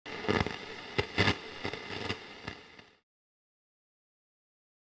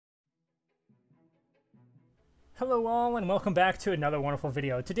Hello all and welcome back to another wonderful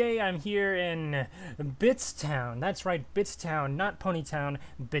video. Today I'm here in Bitstown. That's right, Bitstown, not Ponytown,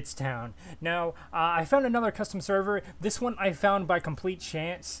 Bitstown. Now, I found another custom server. This one I found by complete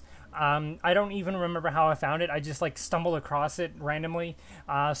chance. I don't even remember how I found it. I just like stumbled across it randomly.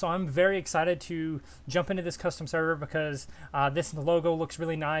 So I'm very excited to jump into this custom server because this logo looks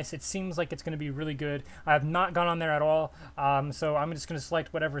really nice. It seems like it's going to be really good. I have not gone on there at all. So I'm just going to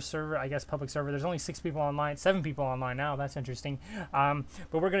select whatever server, I guess public server. There's only 6 people online, 7 people online now. That's interesting. But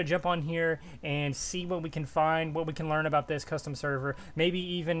we're going to jump on here and see what we can find, what we can learn about this custom server. Maybe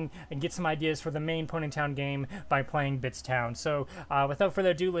even get some ideas for the main Ponytown game by playing Bitstown. So without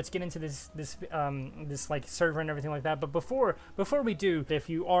further ado, let's get into this like server and everything like that. But before we do, if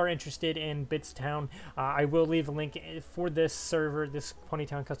you are interested in Bitstown, I will leave a link for this server, this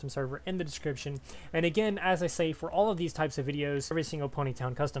Ponytown custom server, in the description. And again, as I say, for all of these types of videos, every single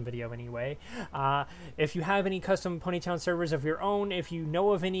Ponytown custom video anyway, if you have any custom Ponytown servers of your own, if you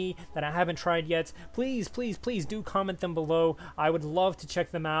know of any that I haven't tried yet, please do comment them below. I would love to check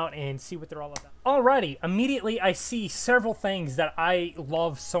them out and see what they're all about. Alrighty, immediately I see several things that I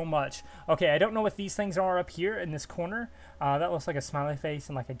love so much. Okay, I don't know what these things are up here in this corner. That looks like a smiley face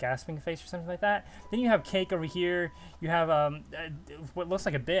and like a gasping face or something like that. Then you have cake over here. You have what looks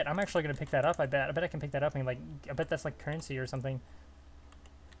like a bit. I'm actually gonna pick that up. I bet I can pick that up and like I bet that's like currency or something.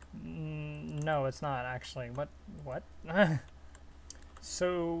 No, it's not actually. What?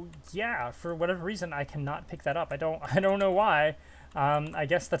 So yeah, for whatever reason I cannot pick that up. I don't know why. I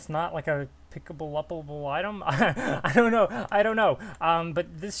guess that's not like a pickable upable item. I don't know.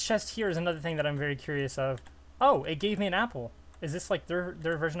 But this chest here is another thing that I'm very curious of. Oh, it gave me an apple. Is this like their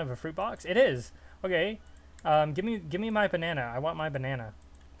version of a fruit box? It is. Okay. Give me my banana. I want my banana.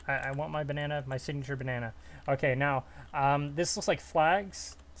 I want my banana, my signature banana. Okay, now this looks like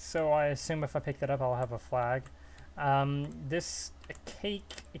flags. So I assume if I pick that up, I'll have a flag. This cake.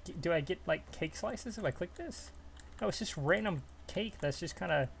 Do I get like cake slices if I click this? No, it's just random cake that's just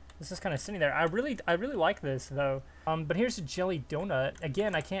kind of sitting there. I really like this though. But here's a jelly donut.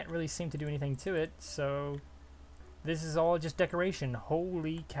 Again, I can't really seem to do anything to it, so this is all just decoration.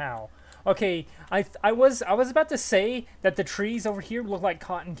 Holy cow. Okay, I was about to say that the trees over here look like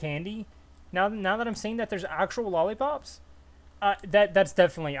cotton candy. Now that I'm seeing that there's actual lollipops, that's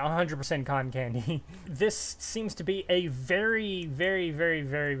definitely 100% cotton candy. This seems to be a very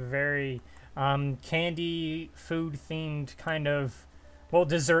candy food themed kind of, well,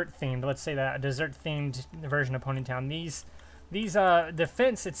 dessert themed, let's say that, a dessert themed version of Ponytown. The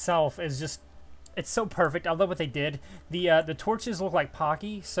fence itself is just, it's so perfect. I love what they did. The torches look like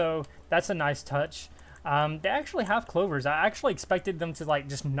Pocky, so that's a nice touch. They actually have clovers. I actually expected them to like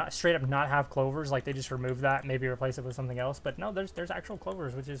just not straight up not have clovers, like they just remove that, maybe replace it with something else. But no, there's actual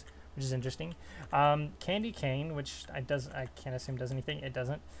clovers, which is interesting. Candy cane, which I can't assume does anything. It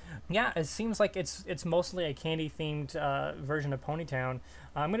doesn't. Yeah, it seems like it's mostly a candy themed version of Ponytown.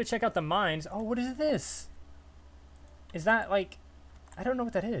 I'm gonna check out the mines. Oh, what is this? Is that like, I don't know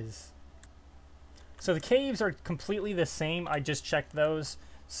what that is. So the caves are completely the same. I just checked those.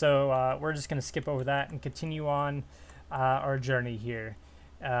 So we're just going to skip over that and continue on our journey here.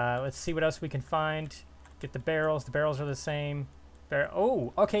 Let's see what else we can find. Get the barrels. The barrels are the same.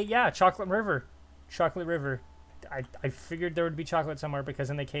 Oh, okay, yeah, Chocolate River. Chocolate River. I figured there would be chocolate somewhere because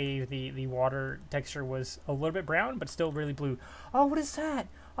in the cave the water texture was a little bit brown but still really blue. Oh, what is that?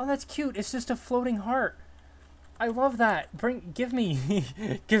 Oh, that's cute. It's just a floating heart. I love that. Give me.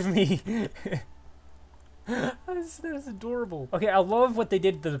 Give me. That's adorable. Okay, I love what they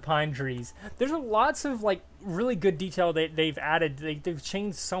did to the pine trees. There's lots of like really good detail that they've added. They've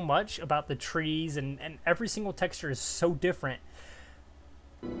changed so much about the trees, and every single texture is so different.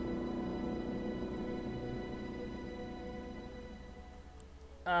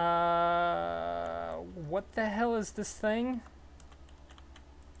 What the hell is this thing?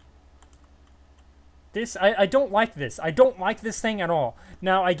 I don't like this. I don't like this thing at all.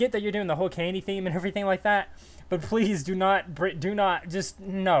 Now, I get that you're doing the whole candy theme and everything like that, but please do not, just,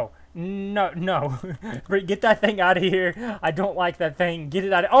 no. Get that thing out of here. I don't like that thing. Get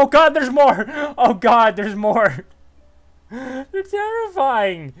it out of, oh God, there's more. Oh God, there's more. They're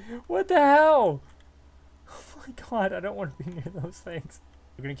terrifying. What the hell? Oh my God, I don't want to be near those things.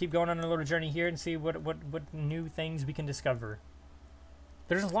 We're going to keep going on a little journey here and see what new things we can discover.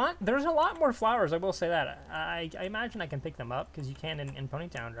 There's a lot more flowers, I will say that. I imagine I can pick them up, because you can in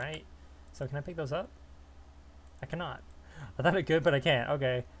Ponytown, right? So can I pick those up? I cannot. I thought I could, but I can't.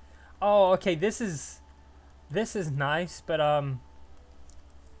 Okay. Oh, okay, this is nice, but I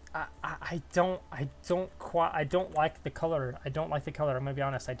don't like the color. I'm gonna be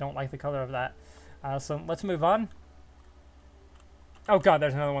honest, I don't like the color of that. So let's move on. Oh god,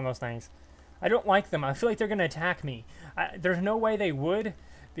 there's another one of those things. I don't like them. I feel like they're going to attack me. There's no way they would,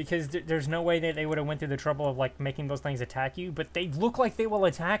 because there's no way that they would have went through the trouble of like making those things attack you, but they look like they will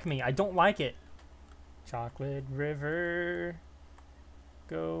attack me. I don't like it. Chocolate river.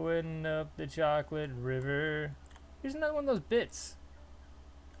 Going up the chocolate river. Here's another one of those bits.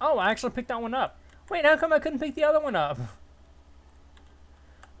 Oh, I actually picked that one up. Wait, how come I couldn't pick the other one up?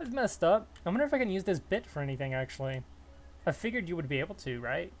 That's messed up. I wonder if I can use this bit for anything, actually. I figured you would be able to,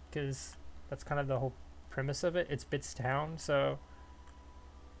 right? Because that's kind of the whole premise of it. It's Bits Town, so...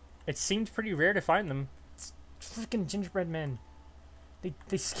 It seemed pretty rare to find them. It's freaking gingerbread men.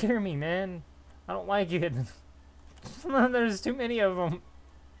 They scare me, man. I don't like it. There's too many of them.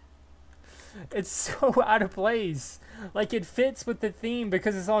 It's so out of place. Like, it fits with the theme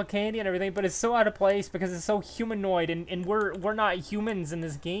because it's all candy and everything, but it's so out of place because it's so humanoid, and we're not humans in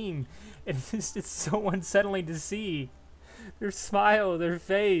this game. It's so unsettling to see. Their smile, their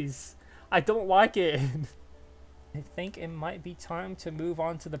face. I don't like it. I think it might be time to move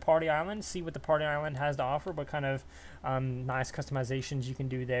on to the party island, see what the party island has to offer, what kind of nice customizations you can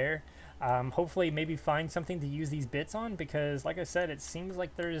do there. Hopefully maybe find something to use these bits on, because like I said, it seems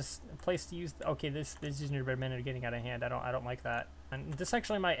like there's a place to use. Okay, this gingerbread men are getting out of hand. I don't like that. And this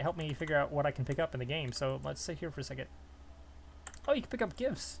actually might help me figure out what I can pick up in the game. So let's sit here for a second. Oh, you can pick up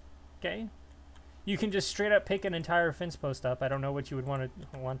gifts. Okay. You can just straight up pick an entire fence post up. I don't know what you would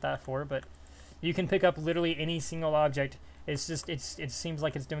want that for, but you can pick up literally any single object. It's just it seems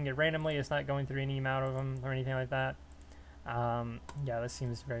like it's doing it randomly. It's not going through any amount of them or anything like that. Yeah, this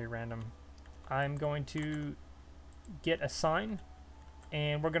seems very random. I'm going to get a sign,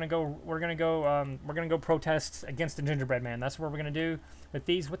 and we're gonna go protest against the gingerbread man. That's what we're gonna do with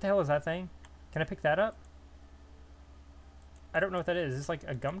these. What the hell is that thing? Can I pick that up? I don't know what that is. It's like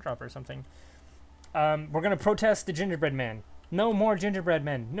a gumdrop or something. We're gonna protest the gingerbread man. No more gingerbread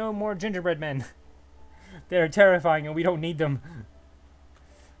men. No more gingerbread men. They're terrifying, and we don't need them.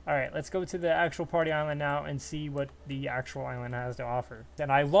 Alright, let's go to the actual party island now and see what the actual island has to offer.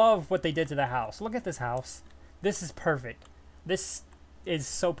 And I love what they did to the house. Look at this house. This is perfect. This is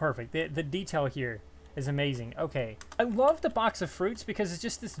so perfect. The detail here is amazing. Okay, I love the box of fruits because it's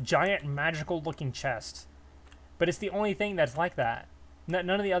just this giant magical looking chest. But it's the only thing that's like that. None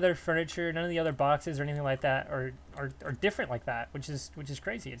of the other furniture, none of the other boxes or anything like that are different like that, which is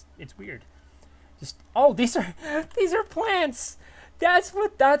crazy. It's weird. Just, oh, these are plants.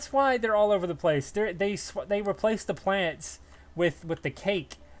 That's why they're all over the place. They replace the plants with the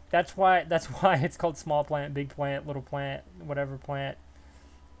cake. That's why it's called small plant, big plant, little plant, whatever plant.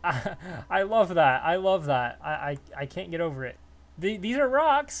 I love that. I love that. I can't get over it. These are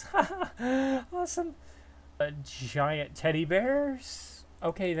rocks. Awesome. Giant teddy bears.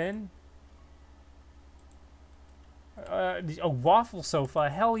 Okay then. A waffle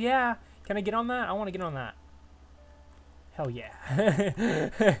sofa. Hell yeah. Can I get on that? I want to get on that. Hell yeah.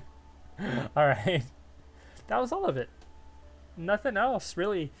 Alright. That was all of it. Nothing else,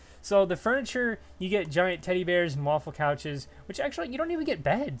 really. So the furniture, you get giant teddy bears and waffle couches, which actually, you don't even get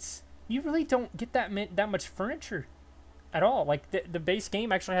beds. You really don't get that much furniture at all. Like, the base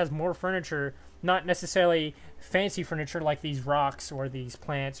game actually has more furniture, not necessarily fancy furniture like these rocks or these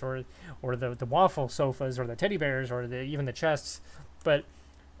plants or the waffle sofas or the teddy bears or even the chests, but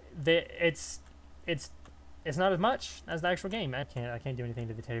it's not as much as the actual game. I can't do anything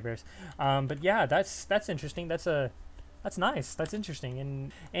to the teddy bears. But yeah, that's interesting. That's nice. That's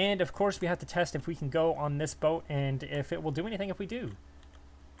interesting. And of course we have to test if we can go on this boat and if it will do anything if we do.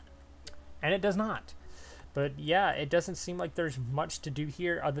 And it does not. But yeah, it doesn't seem like there's much to do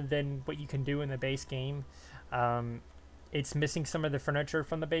here other than what you can do in the base game. It's missing some of the furniture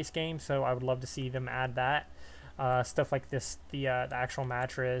from the base game, so I would love to see them add that. Stuff like this, the actual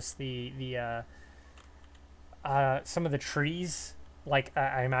mattress, some of the trees. Like,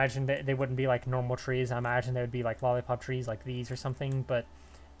 I imagine that they wouldn't be like normal trees. I imagine they would be like lollipop trees like these or something. But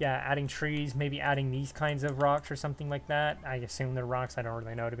yeah, adding trees, maybe adding these kinds of rocks or something like that. I assume they're rocks. I don't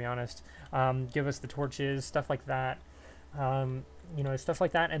really know, to be honest. Give us the torches, stuff like that. You know, stuff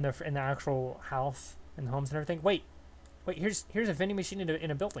like that in the actual house and the homes and everything. Wait, here's a vending machine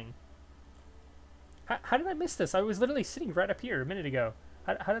in a building. How did I miss this? I was literally sitting right up here a minute ago.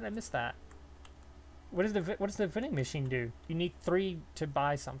 How did I miss that? What does the vending machine do? You need 3 to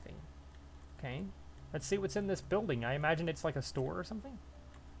buy something. Okay. Let's see what's in this building. I imagine it's like a store or something.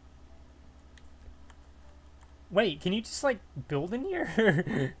 Wait, can you just like build in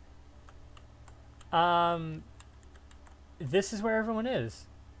here? This is where everyone is.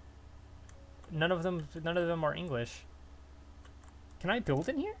 None of them are English. Can I build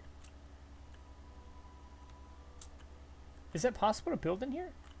in here? Is it possible to build in here?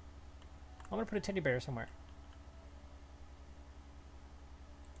 I'm gonna put a teddy bear somewhere.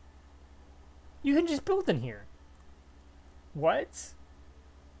 You can just build in here. What?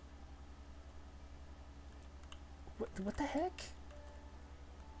 What the heck?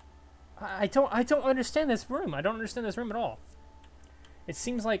 I don't understand this room. I don't understand this room at all. It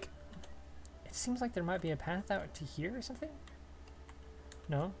seems like there might be a path out to here or something.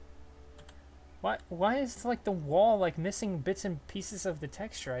 No. Why is like the wall like missing bits and pieces of the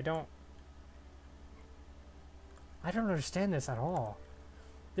texture? I don't understand this at all.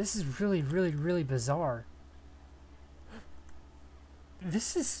 This is really, really, really bizarre.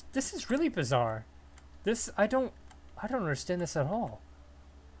 This is really bizarre. I don't understand this at all.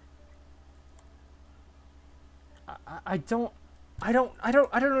 I don't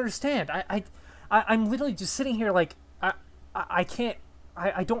understand. I'm literally just sitting here like I can't.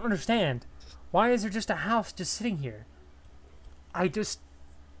 I don't understand. Why is there just a house just sitting here?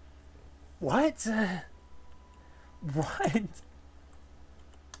 What? What?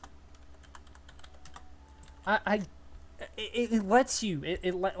 It lets you.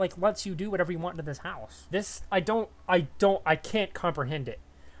 It lets you do whatever you want to this house. I can't comprehend it.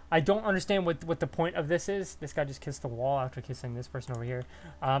 I don't understand what the point of this is. This guy just kissed the wall after kissing this person over here.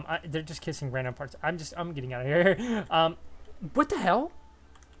 They're just kissing random parts. I'm getting out of here. What the hell?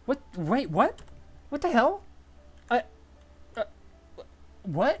 Wait, what? What the hell?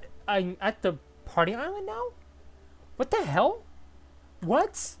 What? I'm at the party island now? What the hell?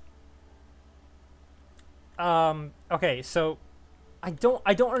 What? Okay, so I don't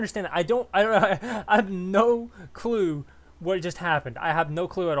understand that. I have no clue what just happened. I have no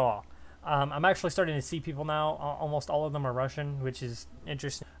clue at all. I'm actually starting to see people now. Almost all of them are Russian, which is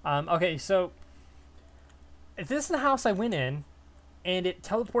interesting. Okay, so if this is the house I went in, and it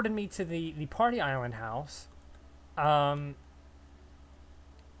teleported me to the party island house,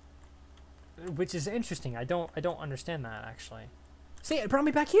 which is interesting. I don't understand that actually. See, it brought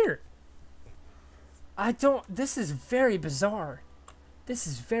me back here. This is very bizarre. This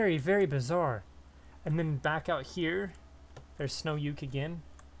is very, very bizarre. And then back out here, there's Snow Uke again.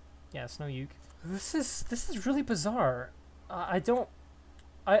 Yeah, Snow Uke. This is really bizarre. I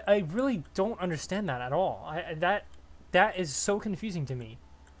really don't understand that at all. That is so confusing to me.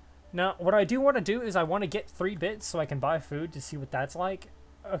 Now, what I do want to do is I want to get 3 bits so I can buy food to see what that's like.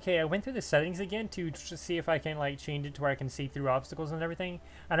 Okay, I went through the settings again to just see if I can like change it to where I can see through obstacles and everything.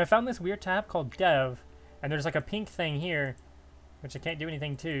 And I found this weird tab called Dev, and there's like a pink thing here, which I can't do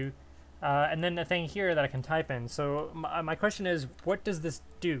anything to, and then a thing here that I can type in. So my question is, what does this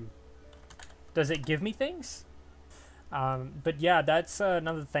do? Does it give me things? But yeah, that's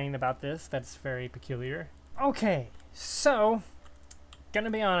another thing about this that's very peculiar. Okay, so gonna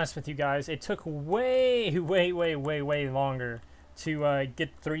be honest with you guys, it took way longer to get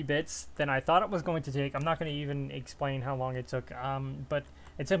 3 bits than I thought it was going to take. I'm not going to even explain how long it took, but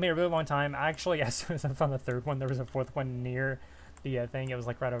it took me a really long time. Actually, as soon as I found the 3rd one, there was a 4th one near the thing. It was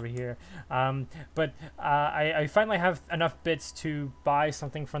like right over here. But I finally have enough bits to buy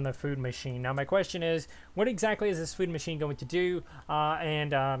something from the food machine. Now my question is, what exactly is this food machine going to do? Do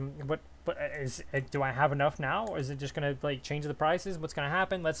I have enough now? Or is it just going to like change the prices? What's going to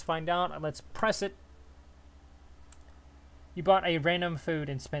happen? Let's find out. Let's press it. You bought a random food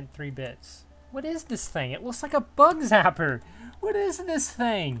and spent 3 bits. What is this thing? It looks like a bug zapper. What is this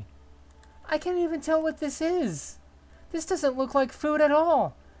thing? I can't even tell what this is. This doesn't look like food at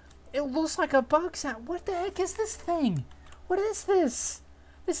all. It looks like a bug zapper. What the heck is this thing? What is this?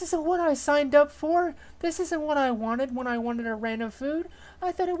 This isn't what I signed up for. This isn't what I wanted when I wanted a random food.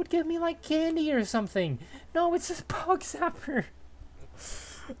 I thought it would give me like candy or something. No, it's a bug zapper.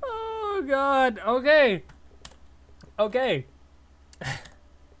 Oh God. Okay. Okay.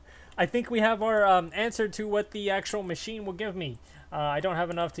 I think we have our answer to what the actual machine will give me. I don't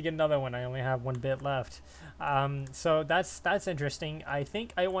have enough to get another one. I only have 1 bit left. So that's interesting. I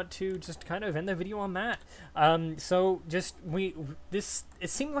think I want to just kind of end the video on that. So just it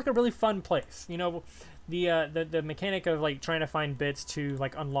seemed like a really fun place. You know, the mechanic of like trying to find bits to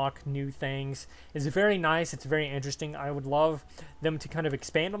like unlock new things is very nice. It's very interesting. I would love them to kind of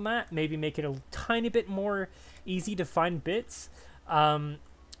expand on that. Maybe make it a tiny bit more easy to find bits.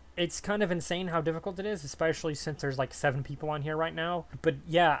 It's kind of insane how difficult it is, especially since there's like 7 people on here right now. But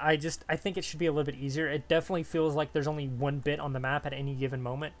yeah, I think it should be a little bit easier. It definitely feels like there's only 1 bit on the map at any given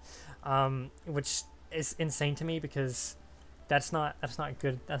moment, which is insane to me because that's not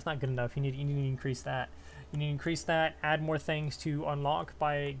good. That's not good enough. You need to increase that. You need to increase that. Add more things to unlock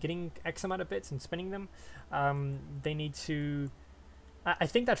by getting X amount of bits and spinning them. They need to. I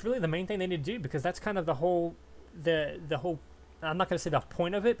think that's really the main thing they need to do, because that's kind of the whole the whole, I'm not gonna say the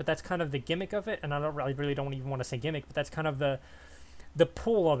point of it, but that's kind of the gimmick of it. And I really don't even want to say gimmick, but that's kind of the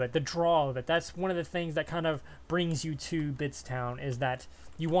pull of it, the draw of it. That's one of the things that kind of brings you to Bitstown, is that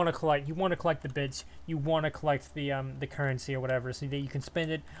you want to collect the bits, you want to collect the currency or whatever, so that you can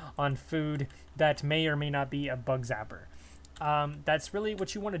spend it on food that may or may not be a bug zapper. That's really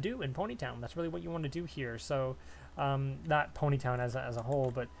what you want to do in Ponytown. That's really what you want to do here. So not Ponytown as a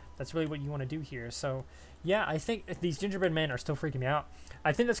whole, but that's really what you want to do here. So yeah, I think these gingerbread men are still freaking me out.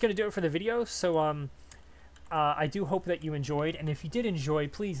 I think that's going to do it for the video. So I do hope that you enjoyed, and if you did enjoy,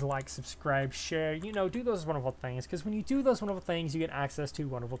 please like, subscribe, share, you know, do those wonderful things, because when you do those wonderful things, you get access to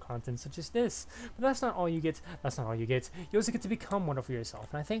wonderful content such as this. But that's not all you get. That's not all you get. You also get to become wonderful yourself,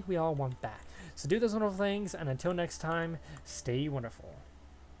 and I think we all want that. So do those wonderful things, and until next time, stay wonderful.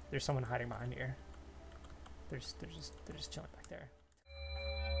 There's someone hiding behind here. They're just chilling back there.